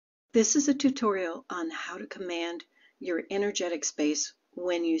This is a tutorial on how to command your energetic space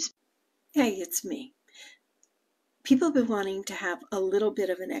when you speak. Hey, it's me. People have been wanting to have a little bit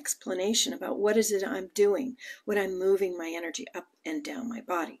of an explanation about what is it I'm doing when I'm moving my energy up and down my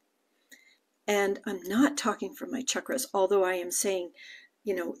body. And I'm not talking from my chakras, although I am saying,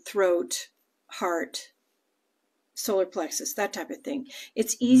 throat, heart, solar plexus, that type of thing.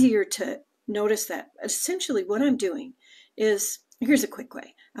 It's easier to notice that. Essentially what I'm doing is, here's a quick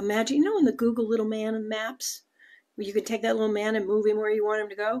way. Imagine, in the Google little man and maps, where you can take that little man and move him where you want him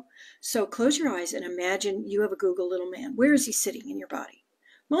to go. So close your eyes and imagine you have a Google little man. Where is he sitting in your body?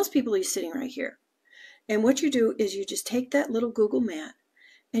 Most people, he's sitting right here. And what you do is you just take that little Google man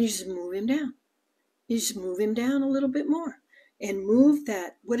and you just move him down. You just move him down a little bit more. And move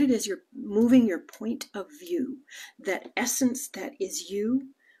that, what it is, you're moving your point of view, that essence that is you,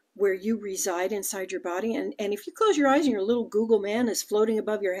 where you reside inside your body. And if you close your eyes and your little Google man is floating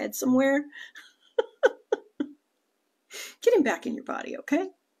above your head somewhere, get him back in your body, okay?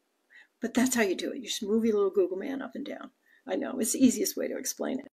 But that's how you do it. You just move your little Google man up and down. I know, it's the easiest way to explain it.